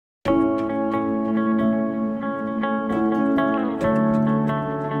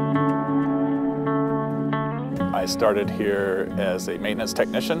started here as a maintenance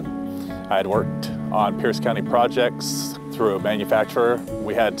technician. I had worked on Pierce County projects through a manufacturer.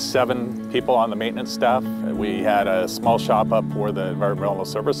 We had 7 people on the maintenance staff. We had a small shop up where the environmental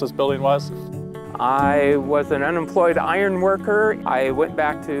services building was. I was an unemployed iron worker. I went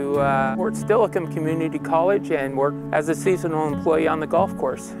back to Fort Steilacoom Community College and worked as a seasonal employee on the golf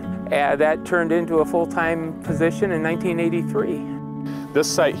course. That turned into a full-time position in 1983. This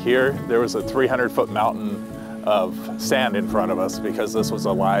site here, there was a 300-foot mountain of sand in front of us because this was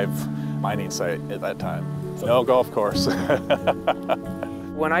a live mining site at that time. No golf course.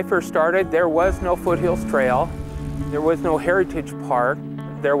 When I first started, there was no Foothills Trail. There was no Heritage Park.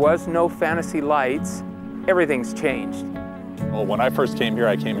 There was no Fantasy Lights. Everything's changed. Well, when I first came here,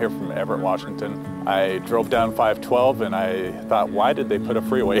 I came here from Everett, Washington. I drove down 512 and I thought, why did they put a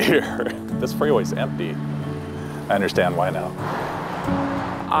freeway here? This freeway's empty. I understand why now.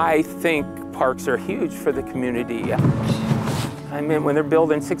 I think parks are huge for the community. I mean, when they're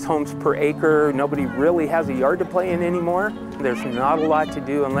building 6 homes per acre, nobody really has a yard to play in anymore. There's not a lot to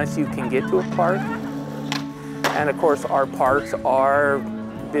do unless you can get to a park. And of course, our parks are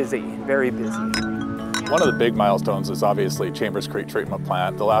busy, very busy. One of the big milestones is obviously Chambers Creek Treatment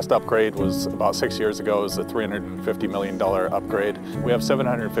Plant. The last upgrade was about 6 years ago. It was a $350 million upgrade. We have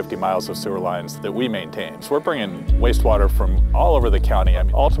 750 miles of sewer lines that we maintain. So we're bringing wastewater from all over the county. I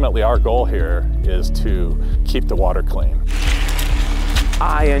mean, ultimately, our goal here is to keep the water clean.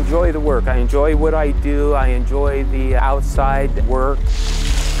 I enjoy the work. I enjoy what I do. I enjoy the outside work.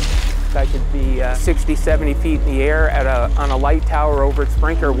 I could be 60, 70 feet in the air on a light tower over at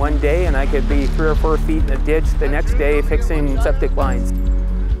Sprinkler one day, and I could be 3 or 4 feet in a ditch the next day fixing septic lines.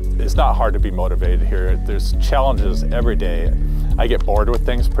 It's not hard to be motivated here. There's challenges every day. I get bored with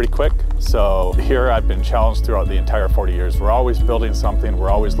things pretty quick, so here I've been challenged throughout the entire 40 years. We're always building something,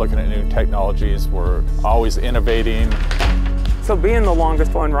 we're always looking at new technologies, we're always innovating. So being the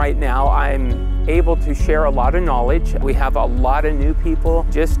longest one right now, I'm able to share a lot of knowledge. We have a lot of new people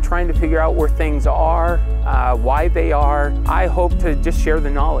just trying to figure out where things are, why they are. I hope to just share the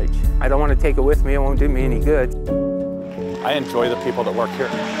knowledge. I don't want to take it with me, it won't do me any good. I enjoy the people that work here.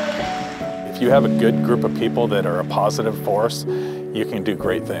 If you have a good group of people that are a positive force, you can do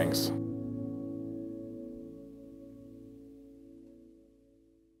great things.